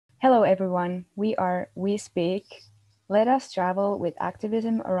Hello, everyone. We are We Speak. Let us travel with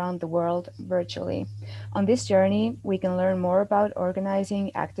activism around the world virtually. On this journey, we can learn more about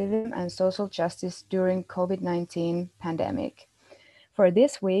organizing activism and social justice during COVID-19 pandemic. For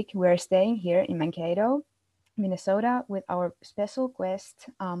this week, we're staying here in Mankato, Minnesota, with our special guest,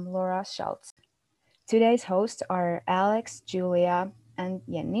 Laura Schultz. Today's hosts are Alex, Julia, and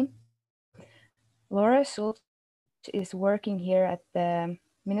Jenny. Laura Schultz is working here at the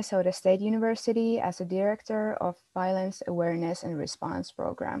Minnesota State University as a director of Violence Awareness and Response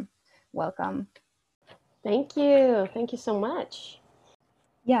Program. Welcome. Thank you. Thank you so much.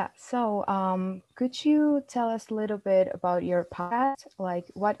 Yeah, so could you tell us a little bit about your podcast? Like,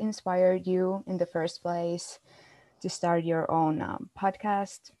 what inspired you in the first place to start your own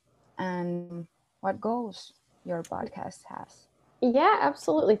podcast, and what goals your podcast has? Yeah,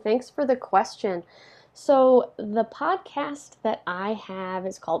 absolutely. Thanks for the question. So, the podcast that I have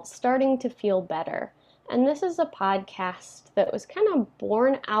is called Starting to Feel Better. And this is a podcast that was kind of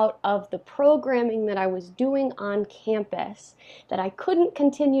born out of the programming that I was doing on campus that I couldn't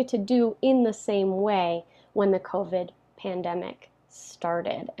continue to do in the same way when the COVID pandemic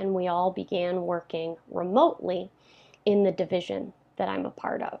started and we all began working remotely in the division that I'm a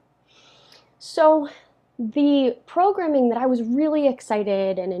part of. So, the programming that I was really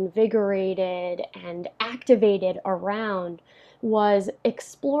excited and invigorated and activated around was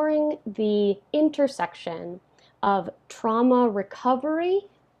exploring the intersection of trauma recovery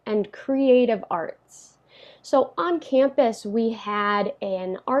and creative arts. So on campus, we had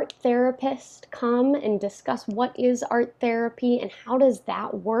an art therapist come and discuss what is art therapy and how does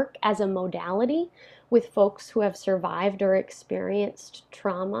that work as a modality with folks who have survived or experienced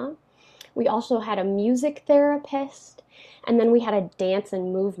trauma. We also had a music therapist, and then we had a dance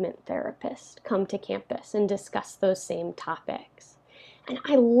and movement therapist come to campus and discuss those same topics. And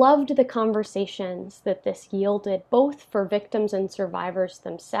I loved the conversations that this yielded, both for victims and survivors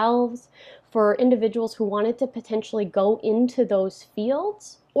themselves, for individuals who wanted to potentially go into those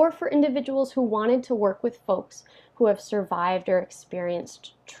fields, or for individuals who wanted to work with folks who have survived or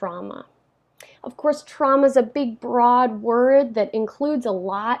experienced trauma. Of course, trauma is a big, broad word that includes a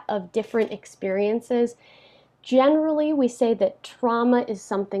lot of different experiences. Generally, we say that trauma is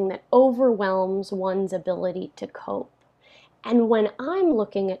something that overwhelms one's ability to cope. And when I'm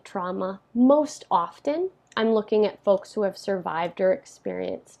looking at trauma, most often I'm looking at folks who have survived or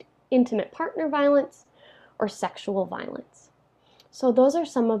experienced intimate partner violence or sexual violence. So, those are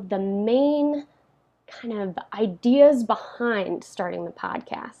some of the main kind of ideas behind starting the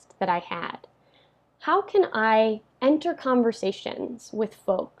podcast that I had. How can I enter conversations with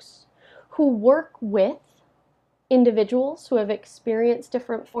folks who work with individuals who have experienced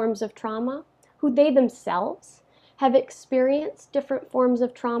different forms of trauma, who they themselves have experienced different forms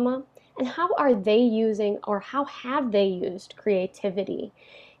of trauma, and how are they using or how have they used creativity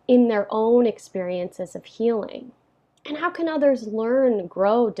in their own experiences of healing? And how can others learn,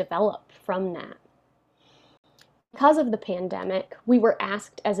 grow, develop from that? Because of the pandemic, we were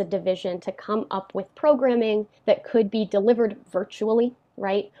asked as a division to come up with programming that could be delivered virtually,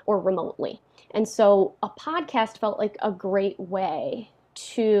 right, or remotely. And so a podcast felt like a great way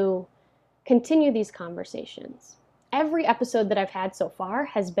to continue these conversations. Every episode that I've had so far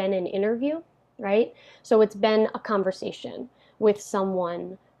has been an interview, right? So it's been a conversation with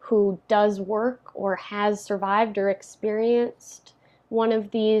someone who does work or has survived or experienced one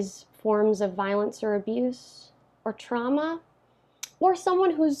of these forms of violence or abuse or trauma, or someone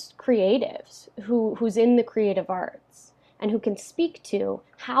who's creatives, who's in the creative arts, and who can speak to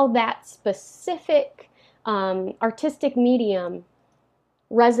how that specific artistic medium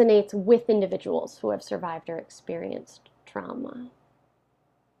resonates with individuals who have survived or experienced trauma.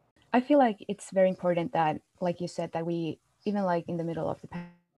 I feel like it's very important that, like you said, that we, even like in the middle of the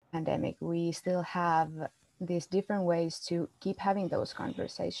pandemic, we still have these different ways to keep having those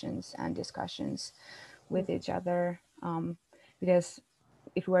conversations and discussions with each other. Because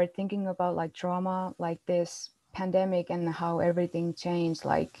if we're thinking about like trauma, like this pandemic and how everything changed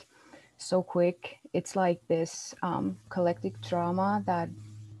like so quick, it's like this collective trauma that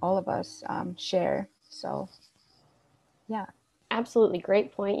all of us share. So, yeah. Absolutely,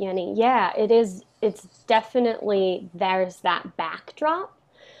 great point, Yenny. Yeah, it is. It's definitely there's that backdrop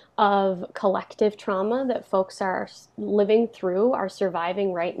of collective trauma that folks are living through, are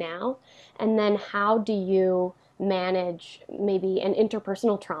surviving right now. And then how do you manage maybe an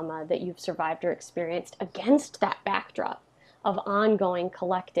interpersonal trauma that you've survived or experienced against that backdrop of ongoing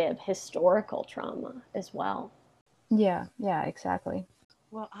collective historical trauma as well? Yeah, exactly.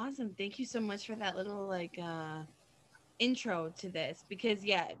 Well, awesome. Thank you so much for that little intro to this because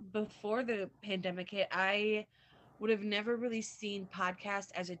yeah, before the pandemic hit, I would have never really seen podcasts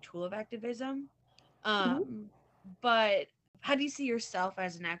as a tool of activism. Mhm. Um, but how do you see yourself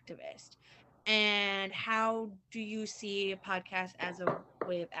as an activist? And how do you see a podcast as a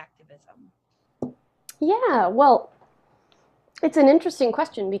way of activism? Yeah, well, it's an interesting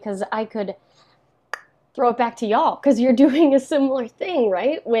question because I could throw it back to y'all because you're doing a similar thing,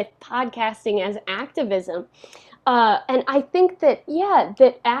 right? With podcasting as activism. And I think that, yeah,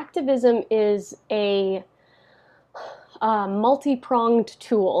 that activism is a multi-pronged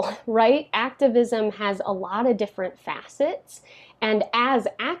tool, right? Activism has a lot of different facets. And as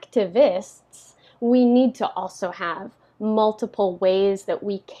activists, we need to also have multiple ways that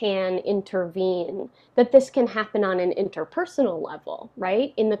we can intervene, that this can happen on an interpersonal level,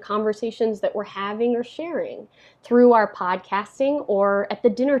 right? In the conversations that we're having or sharing through our podcasting or at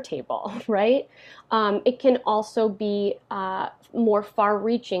the dinner table, right? It can also be more far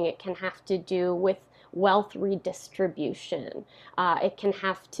reaching. It can have to do with wealth redistribution. It can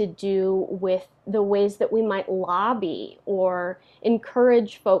have to do with the ways that we might lobby or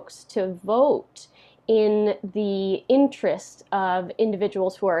encourage folks to vote in the interest of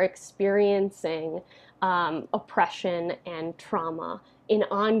individuals who are experiencing oppression and trauma in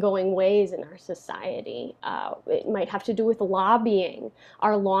ongoing ways in our society. It might have to do with lobbying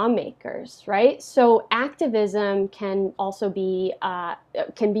our lawmakers, right? So activism can also be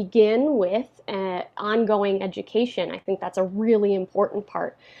can begin with ongoing education. I think that's a really important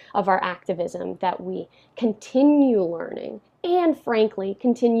part of our activism, that we continue learning and, frankly,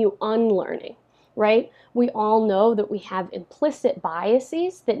 continue unlearning. Right? We all know that we have implicit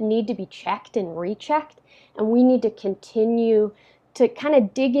biases that need to be checked and rechecked, and we need to continue to kind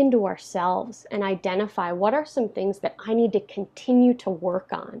of dig into ourselves and identify what are some things that I need to continue to work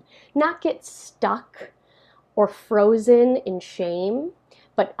on, not get stuck or frozen in shame,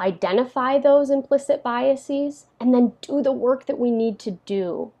 but identify those implicit biases and then do the work that we need to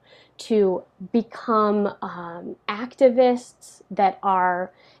do to become activists that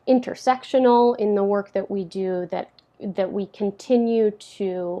are intersectional in the work that we do, that we continue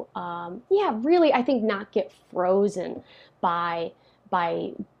to, yeah, really, I think not get frozen by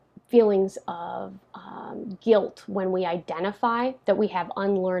by feelings of guilt when we identify that we have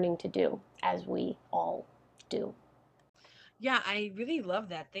unlearning to do, as we all do. Yeah, I really love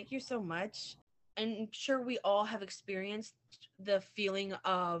that. Thank you so much. I'm sure we all have experienced the feeling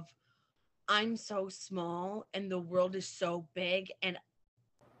of I'm so small and the world is so big and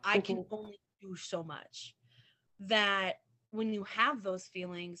I can Mm-hmm. only do so much. That when you have those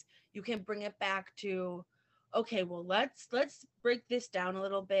feelings, you can bring it back to okay, well let's break this down a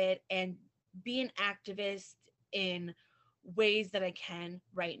little bit and be an activist in ways that I can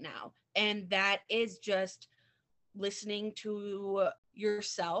right now. And that is just listening to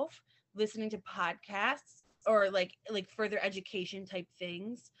yourself, listening to podcasts or like further education type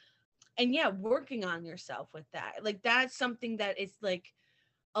things. And yeah, working on yourself with that. Like that's something that is like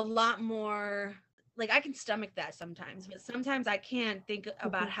a lot more like I can stomach that sometimes, but sometimes I can't think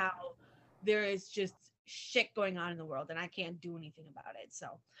about Mm-hmm. how there is just shit going on in the world and I can't do anything about it. So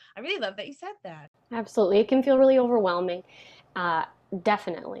I really love that you said that. Absolutely. It can feel really overwhelming. Uh,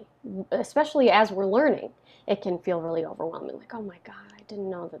 Definitely. Especially as we're learning, it can feel really overwhelming. Like, oh my God, I didn't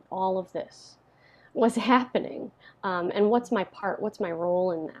know that all of this was happening. And what's my part? What's my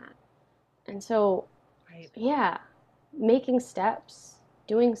role in that? And so, Right. yeah, making steps,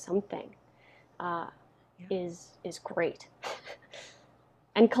 doing something uh, Yeah. is great.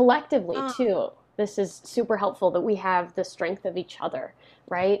 And collectively Um, too, this is super helpful that we have the strength of each other,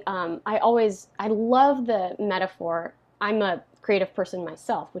 right? I love the metaphor. I'm a creative person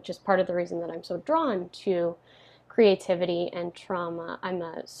myself, which is part of the reason that I'm so drawn to creativity and trauma. I'm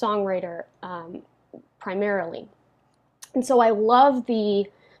a songwriter primarily, and so I love the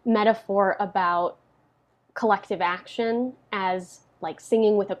metaphor about collective action as like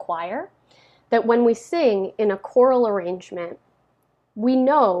singing with a choir. That when we sing in a choral arrangement, we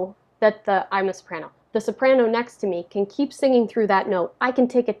know that I'm a soprano. The soprano next to me can keep singing through that note. I can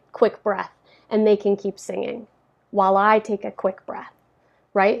take a quick breath and they can keep singing while I take a quick breath,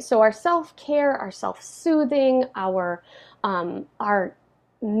 right? So our self-care, our self-soothing, our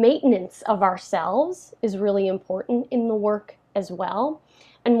maintenance of ourselves is really important in the work as well.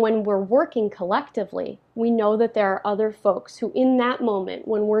 And when we're working collectively, we know that there are other folks who, in that moment,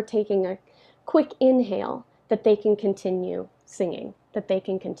 when we're taking a quick inhale, that they can continue singing, that they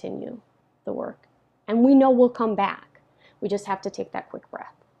can continue the work. And we know we'll come back. We just have to take that quick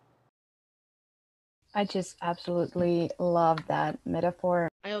breath. I just absolutely love that metaphor.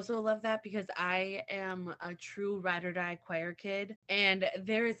 I also love that because I am a true ride or die choir kid, and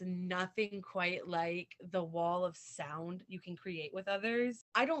there is nothing quite like the wall of sound you can create with others.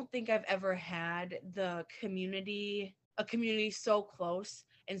 I don't think I've ever had a community so close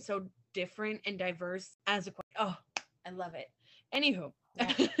and so different and diverse as a choir. Oh, I love it. Anywho,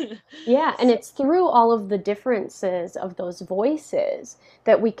 Yeah. Yeah, and so it's through all of the differences of those voices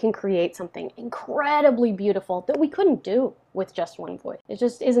that we can create something incredibly beautiful that we couldn't do with just one voice. It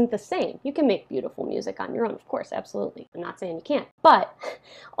just isn't the same. You can make beautiful music on your own, of course, absolutely. I'm not saying you can't. But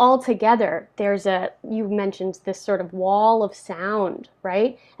all together, you mentioned this sort of wall of sound,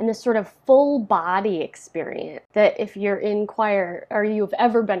 right? And this sort of full body experience that if you're in choir or you've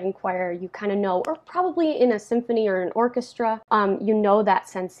ever been in choir, you kind of know, or probably in a symphony or an orchestra, you know that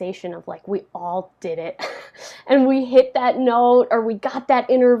sensation of like, we all did it and we hit that note or we got that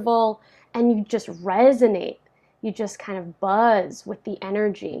interval and you just resonate. You just kind of buzz with the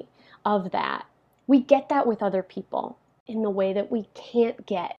energy of that. We get that with other people in the way that we can't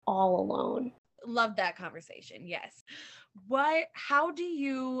get all alone. love that conversation. Yes. How do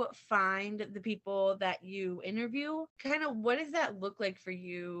you find the people that you interview? Kind of what does that look like for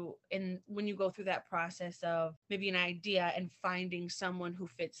you in when you go through that process of maybe an idea and finding someone who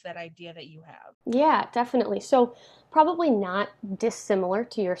fits that idea that you have? Yeah, definitely. So, probably not dissimilar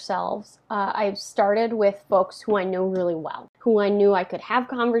to yourselves. I started with folks who I know really well, who I knew I could have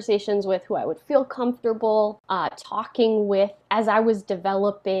conversations with, who I would feel comfortable talking with as I was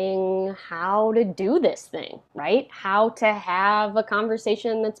developing how to do this thing, right? How to have a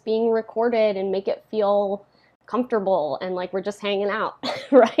conversation that's being recorded and make it feel comfortable and like we're just hanging out,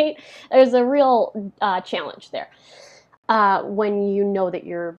 right? There's a real challenge there. When you know that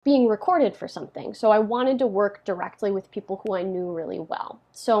you're being recorded for something. So I wanted to work directly with people who I knew really well.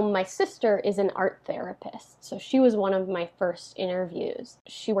 So my sister is an art therapist. So she was one of my first interviews.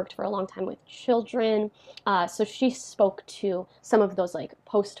 She worked for a long time with children. So she spoke to some of those like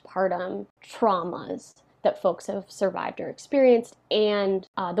postpartum traumas that folks have survived or experienced, and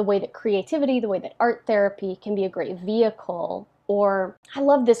the way that creativity, the way that art therapy can be a great vehicle. Or I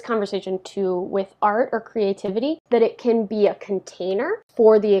love this conversation too with art or creativity, that it can be a container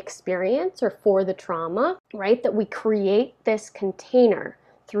for the experience or for the trauma, right? That we create this container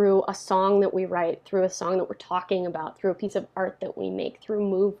through a song that we write, through a song that we're talking about, through a piece of art that we make, through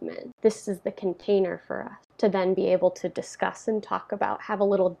movement. This is the container for us to then be able to discuss and talk about, have a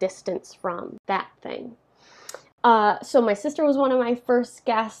little distance from that thing. So my sister was one of my first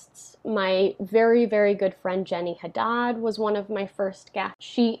guests. My very, very good friend Jenny Haddad was one of my first guests.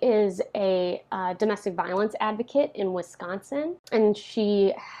 She is a domestic violence advocate in Wisconsin, and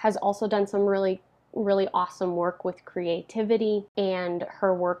she has also done some really awesome work with creativity and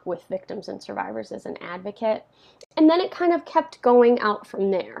her work with victims and survivors as an advocate. And then it kind of kept going out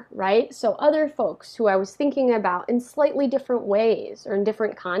from there, right? So other folks who I was thinking about in slightly different ways or in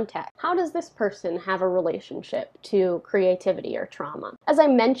different contexts. How does this person have a relationship to creativity or trauma? As I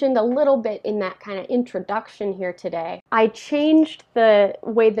mentioned a little bit in that kind of introduction here today, I changed the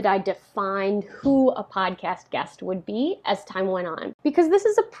way that I defined who a podcast guest would be as time went on, because this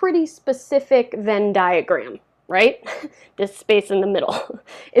is a pretty specific Venn diagram, right? This space in the middle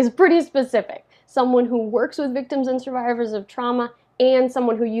is pretty specific. Someone who works with victims and survivors of trauma, and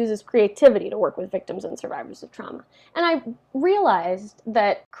someone who uses creativity to work with victims and survivors of trauma. And I realized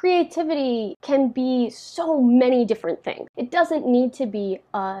that creativity can be so many different things. It doesn't need to be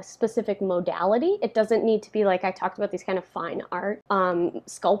a specific modality. It doesn't need to be like I talked about, these kind of fine art,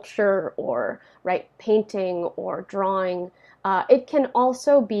 sculpture or painting or drawing. It can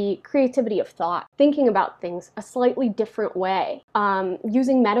also be creativity of thought, thinking about things a slightly different way,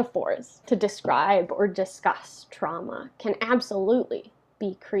 using metaphors to describe or discuss trauma can absolutely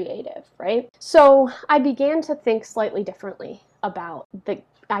be creative, right? So I began to think slightly differently about the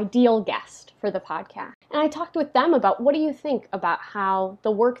ideal guest for the podcast. And I talked with them about, what do you think about how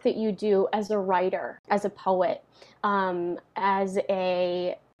the work that you do as a writer, as a poet, as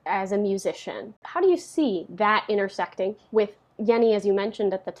a musician, how do you see that intersecting with, Jenny, as you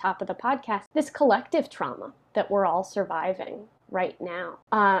mentioned at the top of the podcast, this collective trauma that we're all surviving right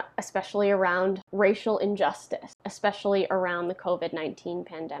now, especially around racial injustice, especially around the COVID-19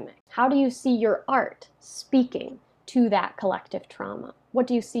 pandemic? How do you see your art speaking to that collective trauma? What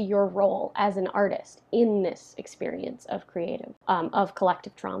do you see your role as an artist in this experience of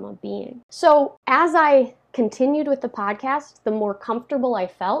collective trauma being? So as I continued with the podcast, the more comfortable I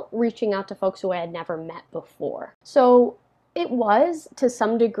felt reaching out to folks who I had never met before. So It was, to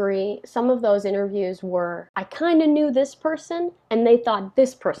some degree. Some of those interviews were, I kind of knew this person and they thought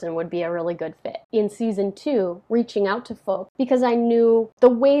this person would be a really good fit. In season 2, reaching out to folks because I knew the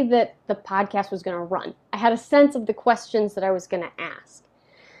way that the podcast was going to run. I had a sense of the questions that I was going to ask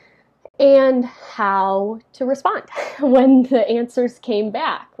and how to respond when the answers came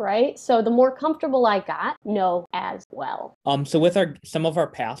back, right? So the more comfortable I got, no as well. So with some of our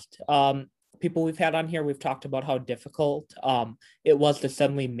past people we've had on here, we've talked about how difficult it was to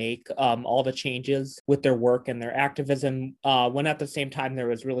suddenly make all the changes with their work and their activism, when at the same time there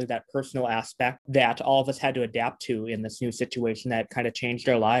was really that personal aspect that all of us had to adapt to in this new situation that kind of changed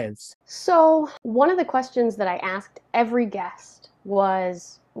our lives. So one of the questions that I asked every guest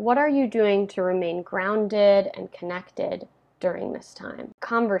was, what are you doing to remain grounded and connected during this time?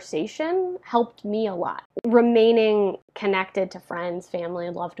 Conversation helped me a lot. Remaining connected to friends, family,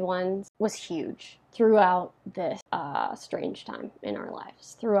 and loved ones was huge throughout this strange time in our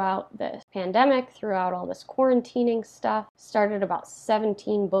lives. Throughout this pandemic, throughout all this quarantining stuff, started about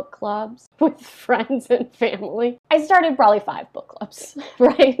 17 book clubs with friends and family. I started probably 5 book clubs,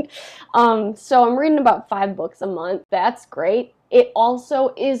 right? So I'm reading about 5 books a month. That's great. It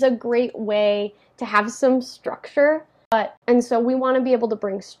also is a great way to have some structure. And so we want to be able to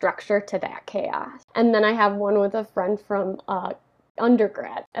bring structure to that chaos. And then I have one with a friend from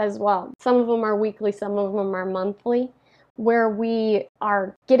undergrad as well. Some of them are weekly, some of them are monthly, where we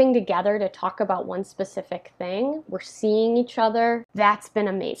are getting together to talk about one specific thing. We're seeing each other. That's been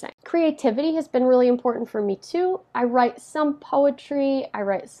amazing. Creativity has been really important for me too. I write some poetry, I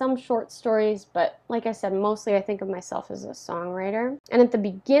write some short stories, but like I said, mostly I think of myself as a songwriter. And at the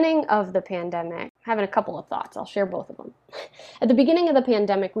beginning of the pandemic, having a couple of thoughts, I'll share both of them. At the beginning of the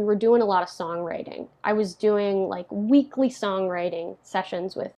pandemic, we were doing a lot of songwriting. I was doing like weekly songwriting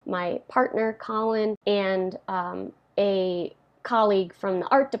sessions with my partner, Colin, and a colleague from the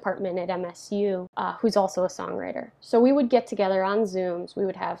art department at MSU who's also a songwriter. So we would get together on Zooms. We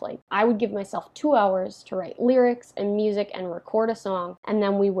would have I would give myself 2 hours to write lyrics and music and record a song, and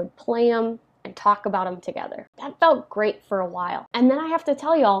then we would play them and talk about them together. That felt great for a while. And then I have to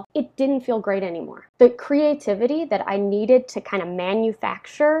tell y'all, it didn't feel great anymore. The creativity that I needed to kind of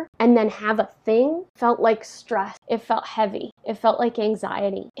manufacture and then have a thing felt like stress. It felt heavy. It felt like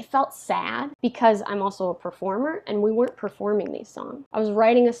anxiety. It felt sad because I'm also a performer and we weren't performing these songs. I was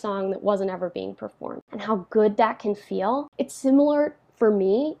writing a song that wasn't ever being performed. And how good that can feel. It's similar for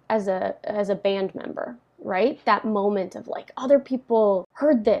me as a band member. Right? That moment of other people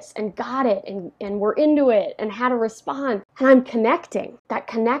heard this and got it and were into it and had a response. And I'm connecting. That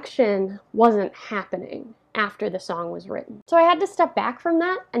connection wasn't happening after the song was written. So I had to step back from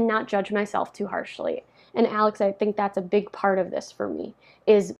that and not judge myself too harshly. And Alex, I think that's a big part of this for me,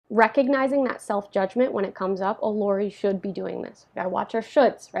 is recognizing that self-judgment when it comes up. Oh, Lori should be doing this. We gotta watch our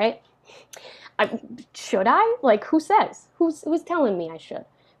shoulds, right? Should I? Who says? Who's telling me I should?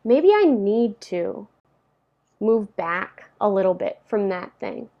 Maybe I need to move back a little bit from that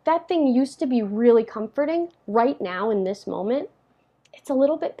thing. That thing used to be really comforting. Right now, in this moment, it's a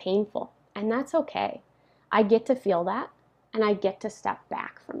little bit painful, and that's okay. I get to feel that, and I get to step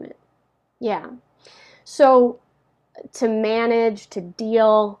back from it. Yeah. So to manage, to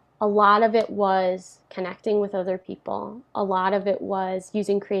deal, a lot of it was connecting with other people. A lot of it was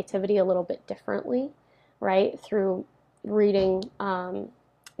using creativity a little bit differently, right? Through reading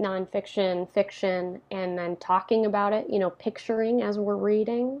nonfiction, fiction, and then talking about it, picturing as we're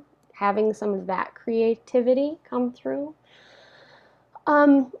reading, having some of that creativity come through.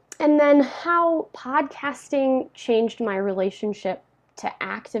 And then how podcasting changed my relationship to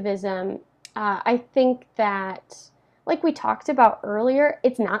activism. I think that, like we talked about earlier,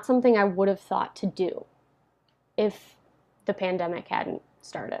 it's not something I would have thought to do if the pandemic hadn't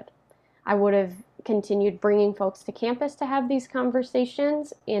started. I would have continued bringing folks to campus to have these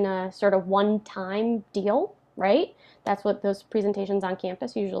conversations in a sort of one-time deal, right? That's what those presentations on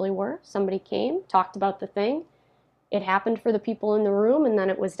campus usually were. Somebody came, talked about the thing, it happened for the people in the room, and then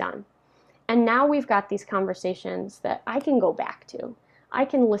it was done. And now we've got these conversations that I can go back to. I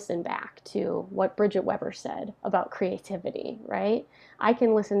can listen back to what Bridget Weber said about creativity, right? I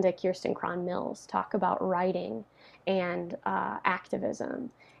can listen to Kirsten Cron Mills talk about writing and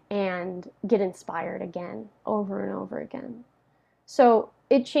activism and get inspired again, over and over again. So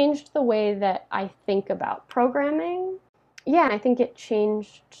it changed the way that I think about programming. Yeah, and I think it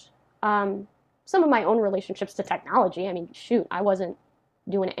changed some of my own relationships to technology. I mean, shoot, I wasn't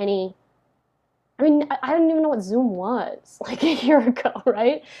doing any, I didn't even know what Zoom was a year ago,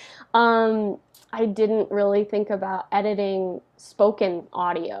 right? I didn't really think about editing spoken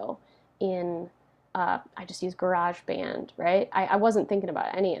audio in I just use GarageBand, right? I wasn't thinking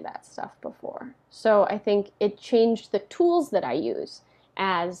about any of that stuff before. So I think it changed the tools that I use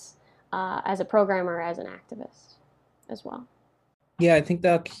as a programmer, as an activist as well. Yeah, I think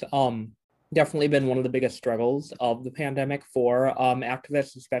that's definitely been one of the biggest struggles of the pandemic for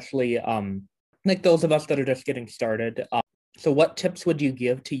activists, especially like those of us that are just getting started. So what tips would you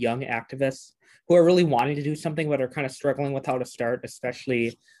give to young activists who are really wanting to do something but are kind of struggling with how to start,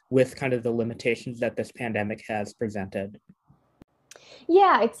 especially with kind of the limitations that this pandemic has presented?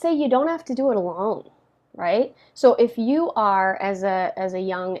 Yeah, I'd say you don't have to do it alone, right? So if you are, as a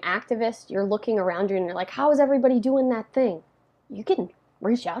young activist, you're looking around you and you're like, how is everybody doing that thing? You can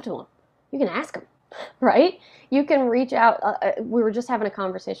reach out to them. You can ask them, right? You can reach out. We were just having a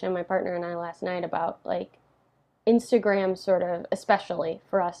conversation, my partner and I, last night about like Instagram, sort of, especially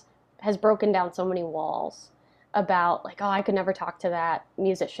for us, has broken down so many walls about like, oh, I could never talk to that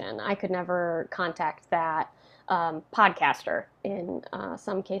musician. I could never contact that podcaster. In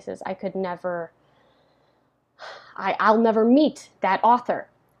some cases, I could never. I'll never meet that author.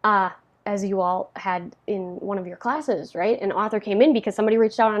 As you all had in one of your classes, right? An author came in because somebody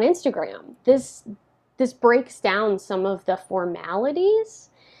reached out on Instagram. This breaks down some of the formalities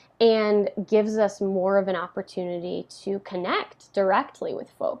and gives us more of an opportunity to connect directly with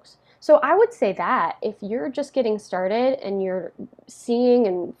folks. So I would say that if you're just getting started and you're seeing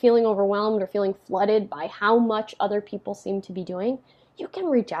and feeling overwhelmed or feeling flooded by how much other people seem to be doing, you can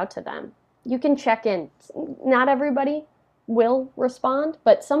reach out to them. You can check in. Not everybody will respond,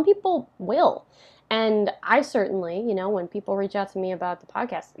 but some people will. And I certainly, when people reach out to me about the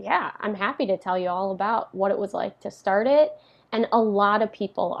podcast, yeah, I'm happy to tell you all about what it was like to start it. And a lot of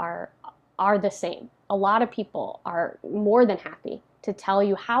people are the same. A lot of people are more than happy to tell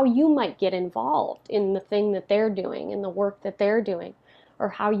you how you might get involved in the thing that they're doing, in the work that they're doing, or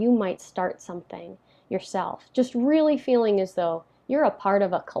how you might start something yourself. Just really feeling as though you're a part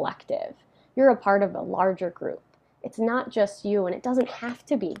of a collective. You're a part of a larger group. It's not just you, and it doesn't have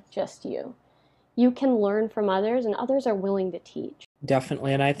to be just you. You can learn from others, and others are willing to teach.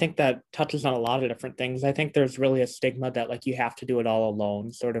 Definitely. And I think that touches on a lot of different things. I think there's really a stigma that like you have to do it all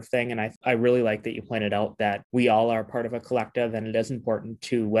alone sort of thing. And I really like that you pointed out that we all are part of a collective, and it is important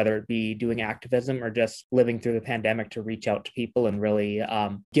to, whether it be doing activism or just living through the pandemic, to reach out to people and really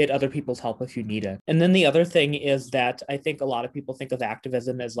get other people's help if you need it. And then the other thing is that I think a lot of people think of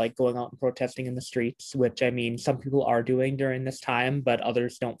activism as like going out and protesting in the streets, which I mean, some people are doing during this time, but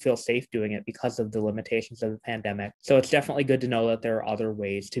others don't feel safe doing it because of the limitations of the pandemic. So it's definitely good to know that there are other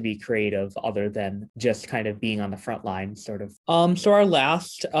ways to be creative other than just kind of being on the front line, sort of. So our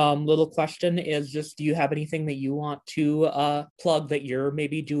last little question is just, do you have anything that you want to plug that you're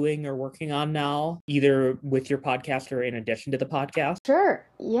maybe doing or working on now, either with your podcast or in addition to the podcast? Sure.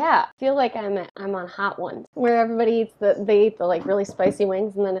 Yeah. I feel like I'm on Hot Ones, where everybody they eat the like really spicy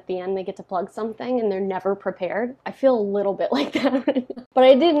wings, and then at the end they get to plug something and they're never prepared. I feel a little bit like that right now. But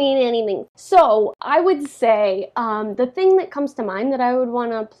I didn't eat anything. So I would say the thing that comes to mind that I would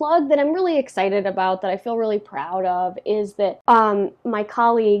want to plug, that I'm really excited about, that I feel really proud of, is that my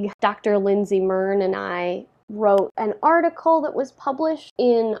colleague, Dr. Lindsay Mern, and I wrote an article that was published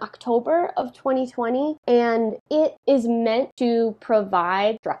in October of 2020, and it is meant to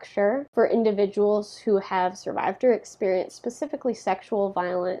provide structure for individuals who have survived or experienced specifically sexual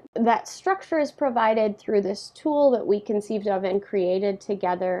violence. That structure is provided through this tool that we conceived of and created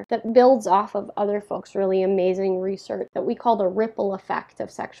together that builds off of other folks' really amazing research that we call the ripple effect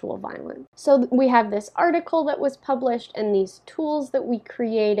of sexual violence. So we have this article that was published and these tools that we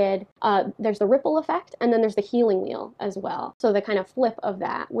created. There's the ripple effect, and then there's the healing wheel as well. So the kind of flip of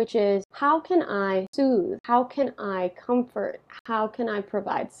that, which is, how can I soothe? How can I comfort? How can I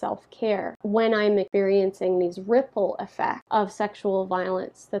provide self-care when I'm experiencing these ripple effects of sexual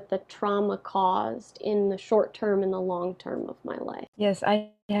violence that the trauma caused in the short term and the long term of my life? Yes, I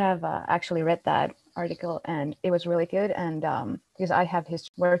have actually read that article, and it was really good. And because I have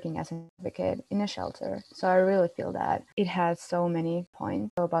history working as an advocate in a shelter, so I really feel that it has so many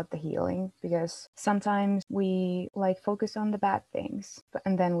points about the healing, because sometimes we like focus on the bad things,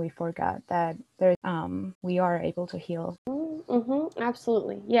 and then we forgot that we are able to heal. Mm-hmm,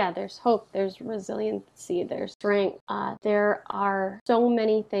 absolutely. Yeah, there's hope, there's resiliency, there's strength. There are so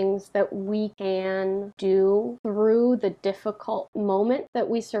many things that we can do through the difficult moment that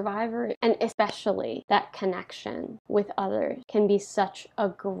we survive, and especially that connection with others can be such a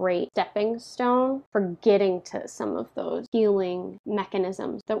great stepping stone for getting to some of those healing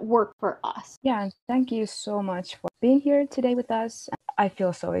mechanisms that work for us. Yeah, and thank you so much for being here today with us. I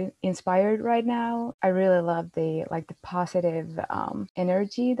feel so inspired right now. I really love the positive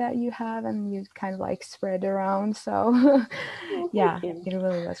energy that you have, and you kind of like spread around. So Well, yeah, thank it you.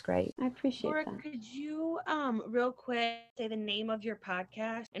 really was great. I appreciate Laura, that. could you real quick say the name of your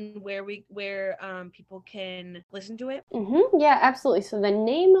podcast and where people can listen to it? Yeah, absolutely. So the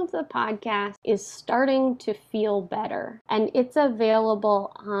name of the podcast is Starting to Feel Better, and it's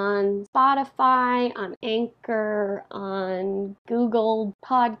available on Spotify, on Anchor, on Google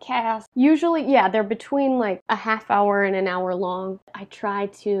Podcasts. Usually, yeah, they're between like a half hour and an hour long. I try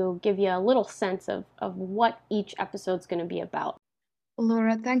to give you a little sense of what each episode's going to be about.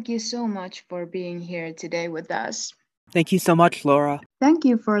 Laura, thank you so much for being here today with us. Thank you so much, Laura. Thank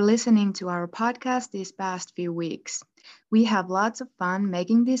you for listening to our podcast these past few weeks. We have lots of fun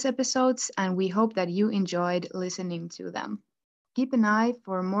making these episodes, and we hope that you enjoyed listening to them. Keep an eye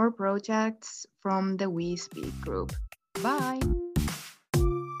for more projects from the We Speak group. Bye!